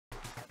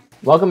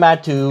Welcome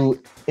back to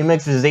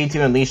MX's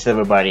A2 Unleashed,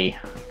 everybody.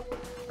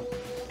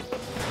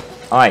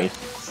 Alright,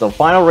 so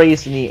final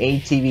race in the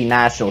ATV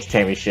Nationals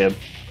Championship.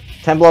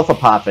 Temple of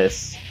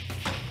Apophis.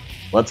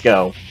 Let's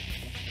go.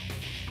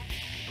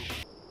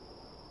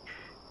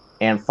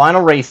 And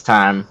final race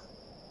time.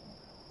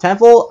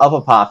 Temple of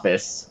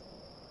Apophis.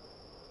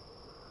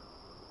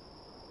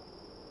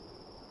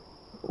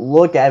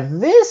 Look at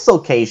this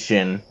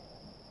location.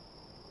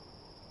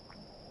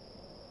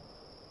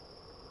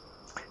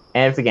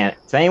 And again,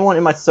 to anyone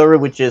in my server,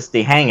 which is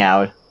the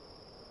Hangout,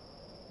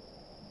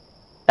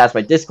 that's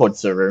my Discord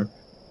server,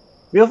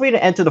 feel free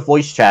to enter the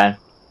voice chat.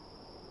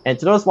 And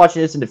to those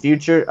watching this in the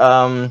future,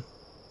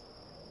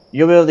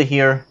 you'll be able to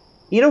hear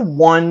either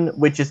one,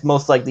 which is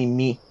most likely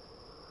me,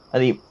 I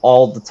think,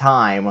 all the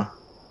time,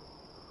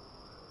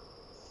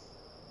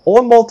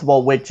 or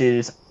multiple, which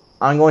is,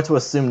 I'm going to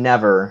assume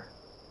never,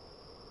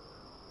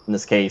 in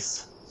this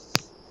case,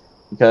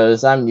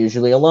 because I'm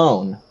usually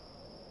alone.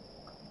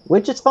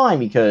 Which is fine,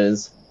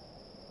 because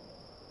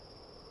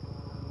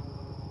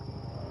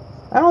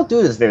I don't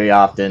do this very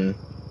often.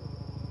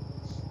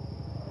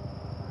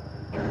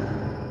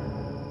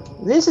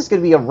 This is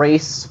going to be a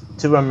race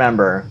to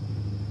remember.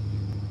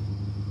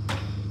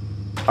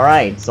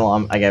 Alright,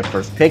 so I get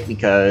first pick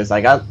because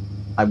I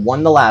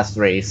won the last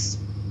race.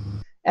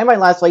 And by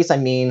last race, I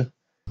mean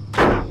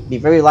the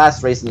very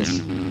last race in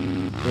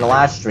the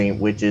last stream,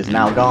 which is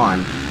now gone.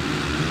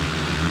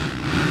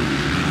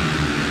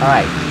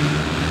 Alright.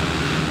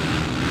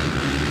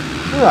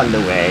 We're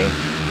underway.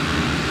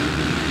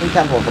 In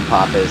Temple of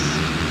Apophis.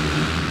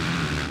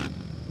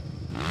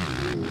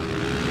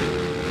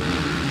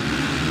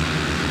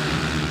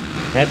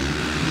 Yep.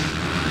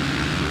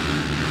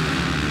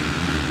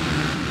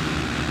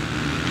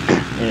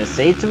 And it's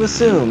safe to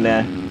assume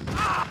that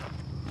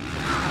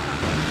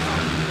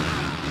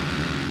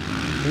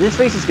this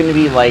race is going to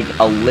be like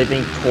a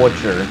living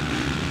torture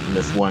in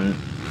this one.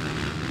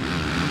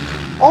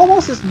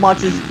 Almost as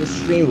much as the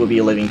stream would be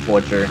a living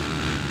torture.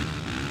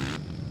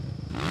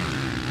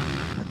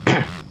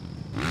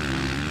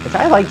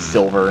 I like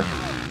silver.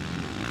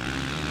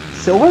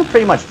 Silver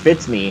pretty much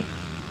fits me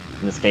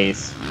in this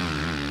case.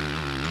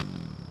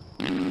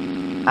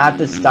 I've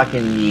been stuck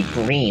in the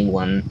green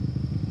one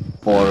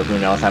for who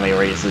knows how many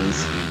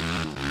races.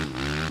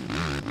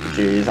 Which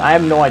is, I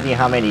have no idea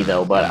how many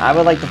though, but I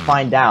would like to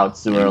find out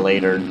sooner or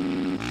later.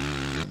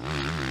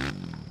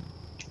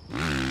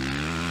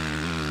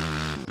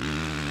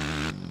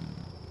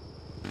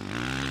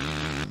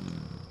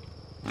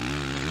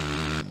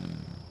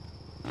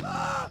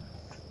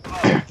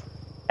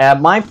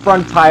 My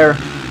front tire,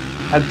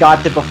 I've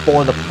got it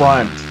before the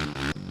front.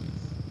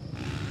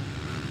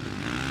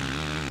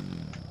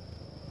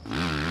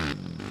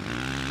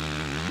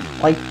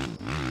 Like,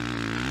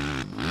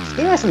 this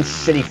game has some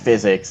shitty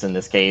physics in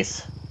this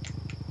case.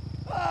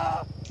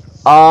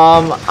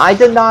 I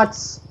did not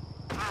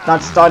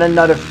start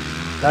another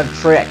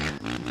trick.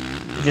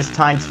 Just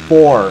times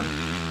 4.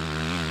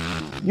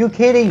 You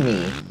kidding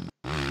me?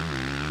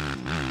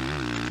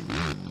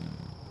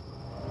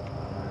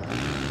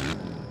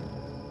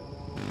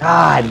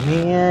 God,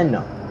 man.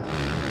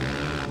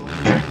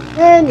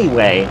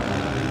 Anyway.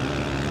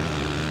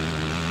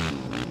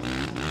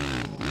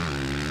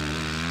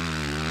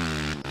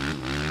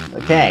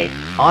 Okay,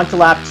 on to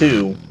lap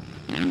 2.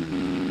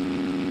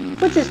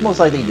 Which is most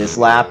likely this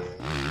lap.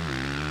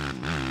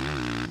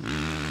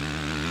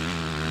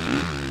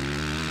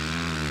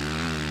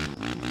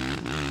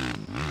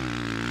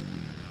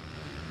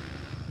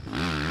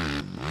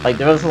 Like,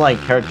 there was some, like,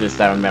 characters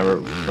that I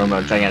remember from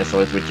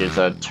Giganosaurus, which is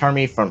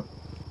Termi from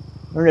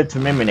the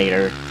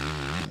Terminator.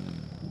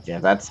 Yeah,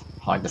 that's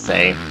hard to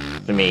say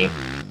to me.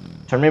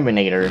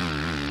 Terminator.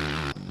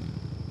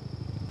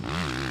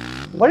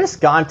 What has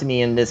gone to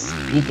me in this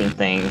speaking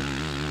thing?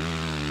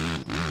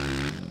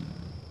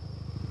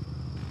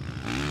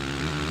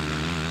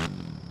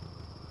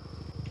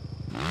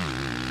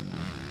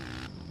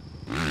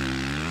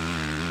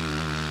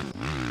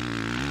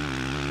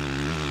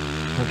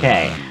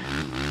 Okay.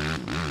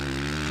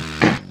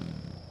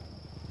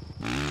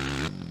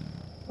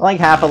 Like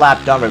half a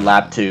lap done with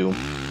lap 2.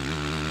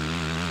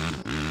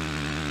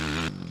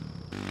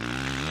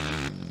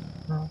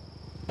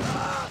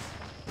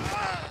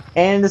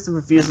 And this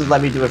refuses to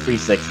let me do a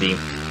 360.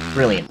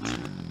 Brilliant.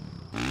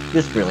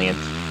 Just brilliant.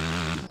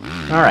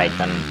 Alright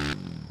then.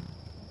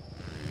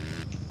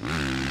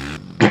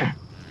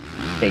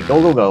 Okay,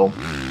 go, go, go.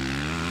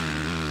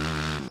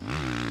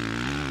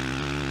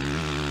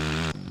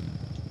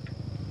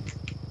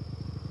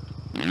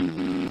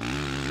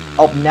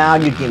 Oh, now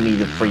you give me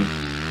the free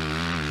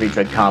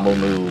tread combo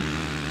move.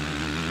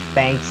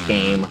 Thanks,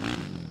 game.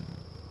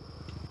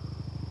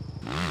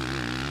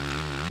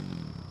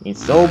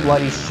 It's so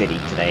bloody shitty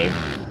today.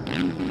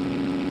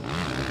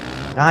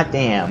 God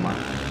damn.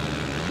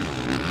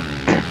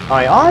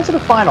 Alright, on to the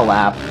final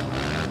lap.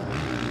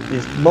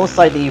 Is most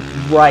likely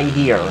right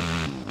here.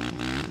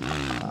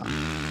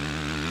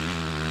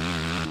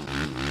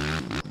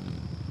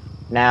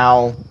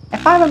 Now,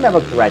 if I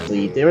remember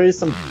correctly, there is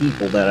some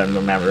people that I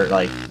remember,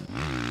 like,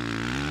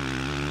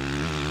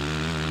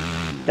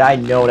 that I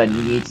know that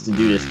needs to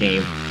do this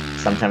game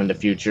sometime in the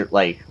future.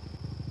 Like,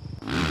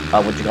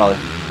 what you call it?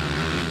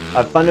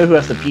 Thunder, who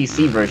has the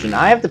PC version.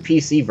 I have the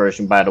PC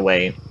version, by the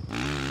way.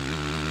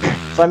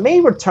 So I may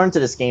return to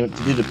this game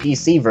to do the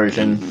PC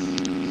version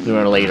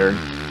sooner or later.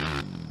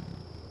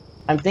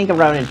 I'm thinking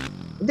around in,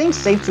 I think it's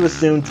safe to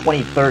assume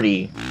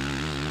 2030.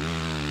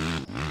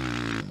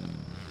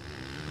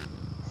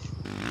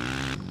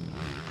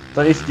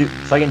 So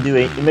I can do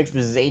it. It makes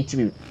me eight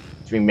to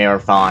be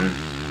marathon.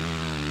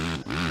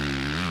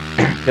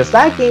 Because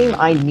that game,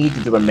 I need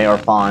to do a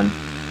marathon.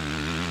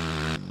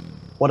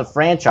 Or the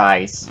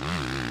franchise.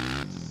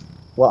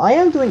 Well, I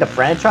am doing the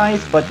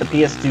franchise, but the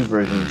PS2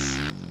 versions.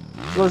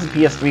 As well as the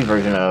PS3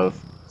 version of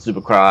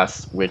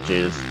Supercross, which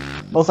is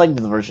most likely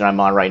the version I'm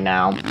on right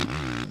now.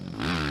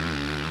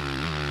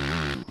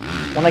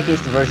 One I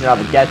case the version I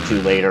will get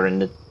to later in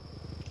the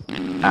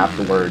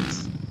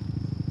afterwards.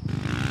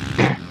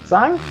 So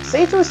I'm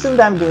safe to assume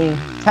that I'm doing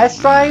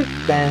test drive,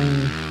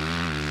 then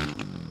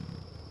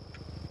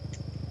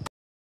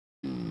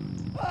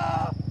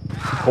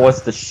of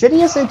course the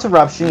shittiest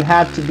interruption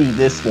had to be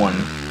this one.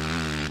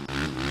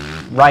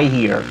 Right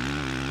here.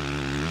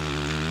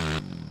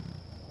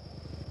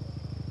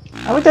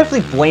 I would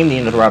definitely blame the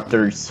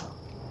interrupters.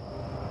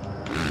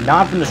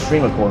 Not from the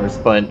stream, of course,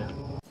 but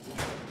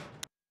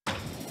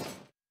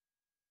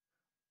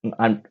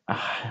what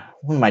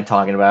am I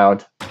talking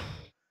about?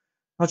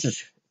 Let's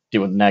just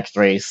do the next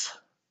race.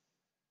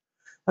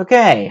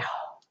 Okay,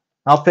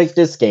 I'll pick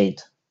this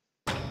gate.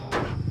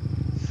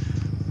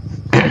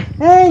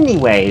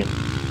 Anyway.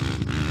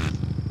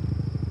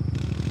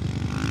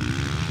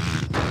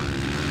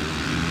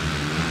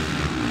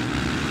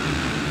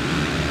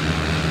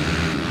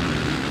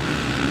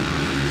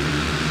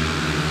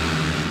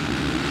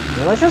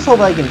 Well, let's just hope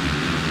I can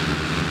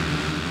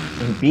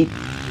beat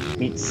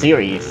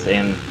Series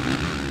and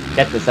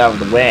get this out of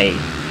the way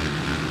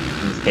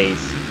in this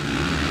case.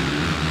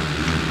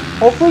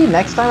 Hopefully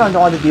next time I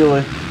don't have to deal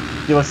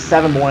with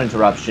 7 more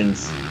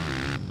interruptions.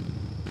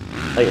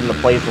 Like in the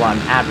place where I'm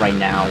at right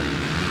now.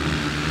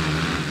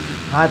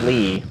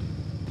 Oddly,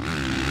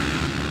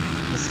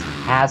 this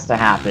has to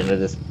happen at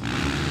this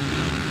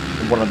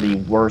one of the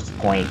worst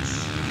points.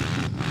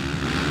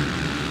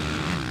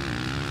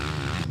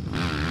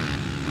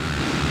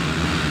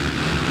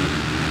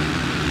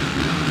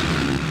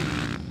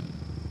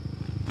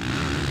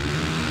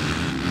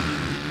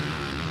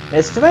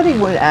 It's too bad he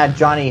wouldn't add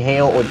Johnny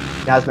Hale or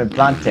Jasmine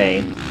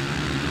Plante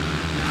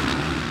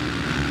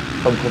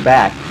from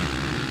Quebec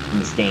in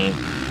this game.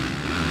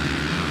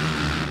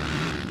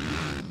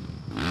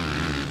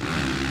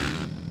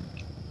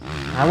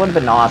 That would have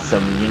been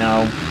awesome, you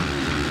know?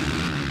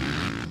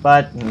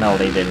 But, no,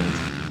 they didn't.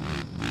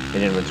 They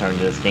didn't return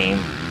to this game.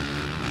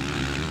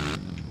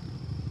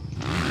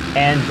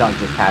 And Dunk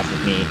just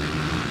passes me.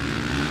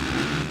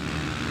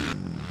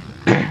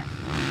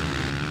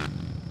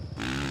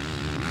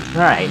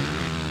 Alright.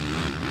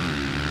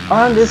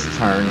 On this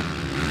turn,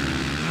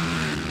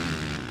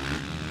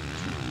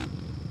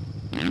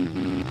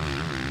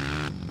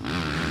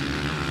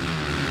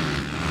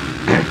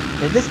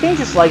 this game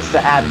just likes to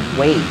add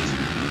weight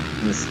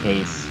in this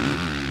case.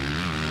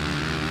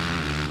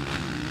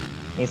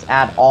 It's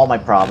add all my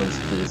problems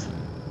to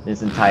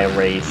this entire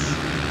race.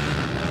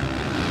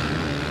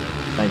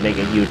 It's gonna make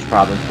a huge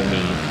problem for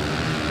me.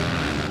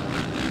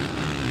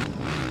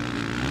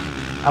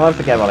 I'm gonna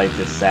forget what I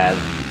just said.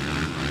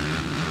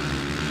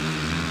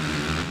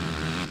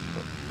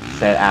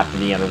 After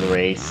the end of the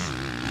race,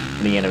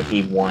 the end of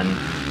Heat 1.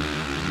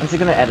 I'm just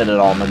gonna edit it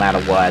all no matter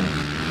what.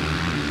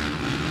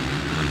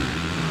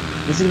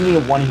 This is gonna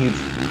be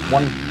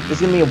this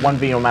is gonna be a one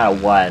video no matter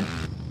what.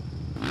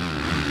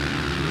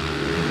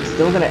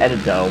 Still gonna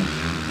edit though.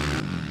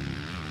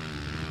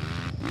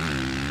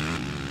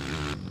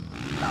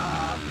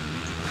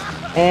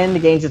 And the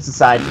game just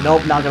decides,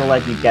 nope, not gonna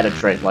let you get a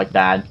trick like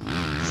that.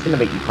 It's gonna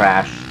make you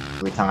crash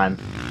every time.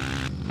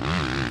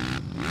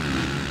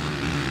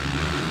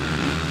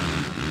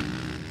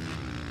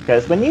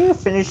 Because when you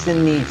finish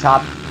in the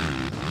top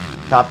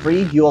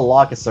 3, you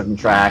unlock a certain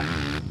track,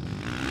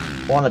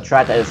 or on the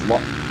track that is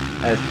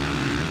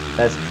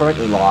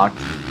currently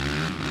locked.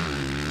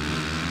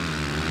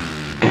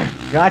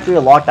 You can actually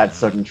unlock that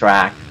certain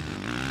track.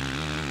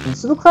 In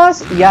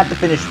Supercross, you have to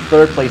finish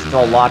 3rd place to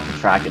unlock the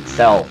track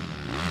itself.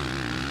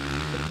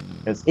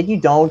 Because if you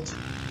don't,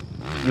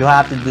 you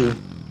have to do.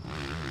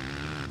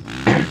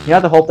 You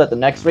have to hope that the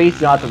next race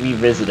you don't have to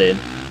revisit it,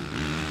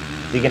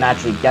 so you can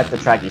actually get the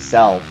track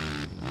yourself.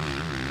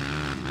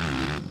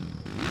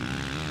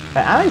 I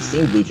haven't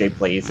seen Blue Jay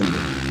plays in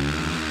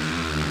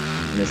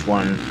this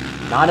one.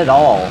 Not at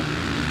all.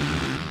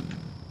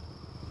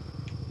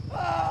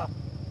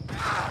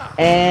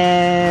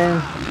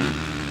 And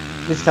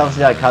this tells me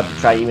that I cut the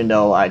track even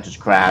though I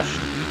just crashed.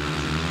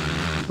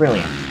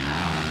 Brilliant.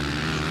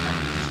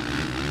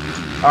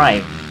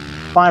 Alright,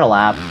 final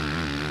lap.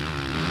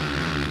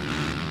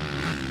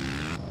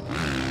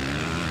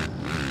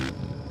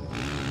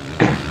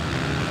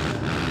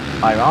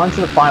 Alright, on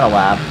to the final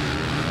lap.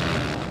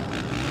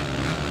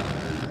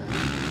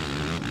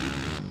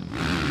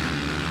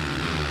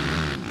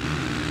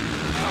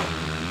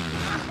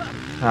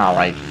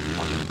 Alright.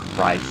 Fucking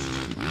Christ.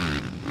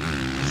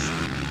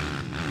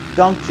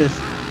 Skunk just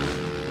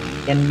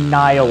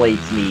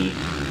annihilates me.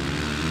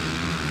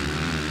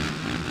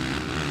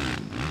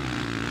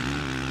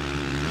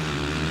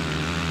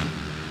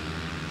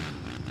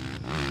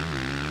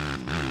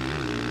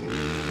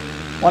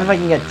 What if I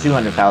can get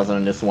 200,000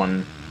 in this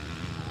one?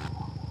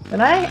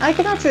 And I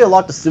can actually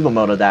unlock the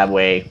Supermoto that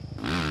way.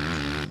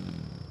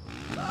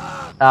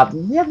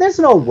 Yeah, there's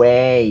no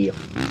way.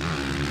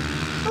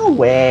 No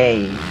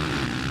way.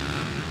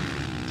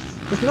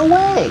 There's no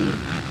way.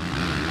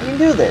 I can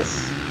do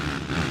this.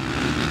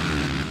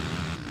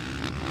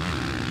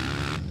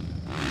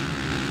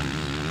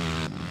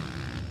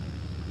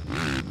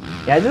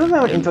 Yeah, I do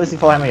remember interesting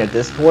for having a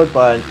Discord,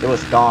 but it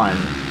was gone.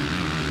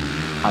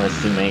 I'm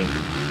assuming.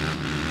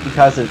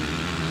 Because of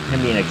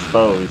him being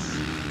exposed.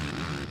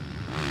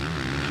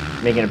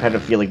 Making a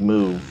pedophilic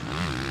move.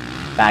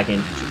 Back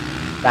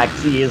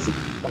 2 years,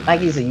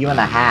 back a year and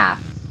a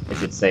half, I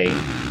should say.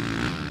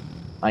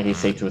 Like it's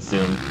safe to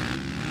assume.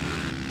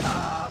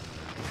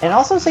 And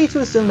also safe to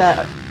assume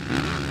that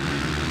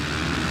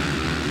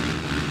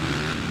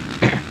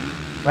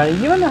right, a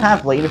year and a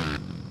half later,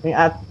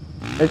 at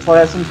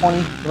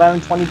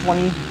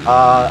 2020,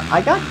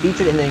 I got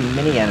featured in the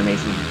mini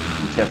animation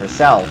to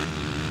herself.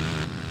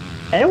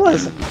 And it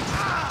was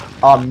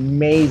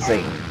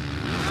amazing.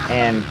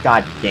 And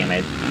god damn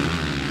it.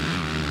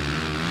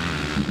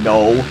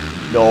 No.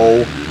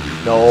 No.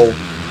 No.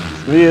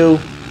 Screw you.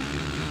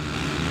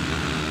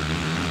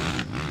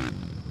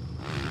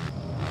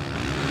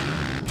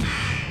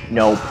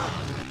 Nope.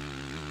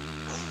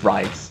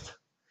 Christ.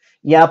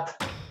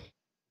 Yep.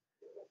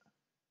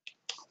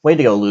 Way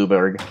to go,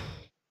 Luberg.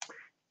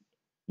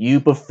 You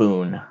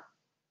buffoon.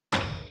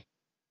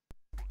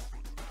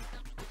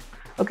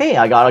 Okay,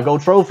 I got a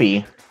gold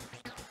trophy.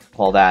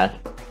 All that.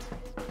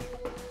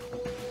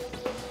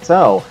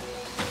 So.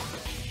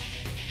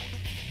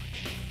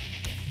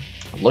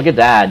 Look at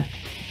that.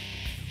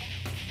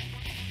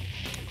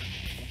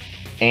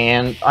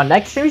 And our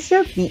next series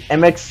here, the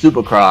MX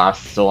Supercross.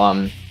 So,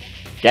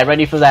 get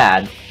ready for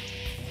that.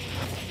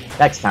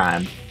 Next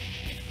time.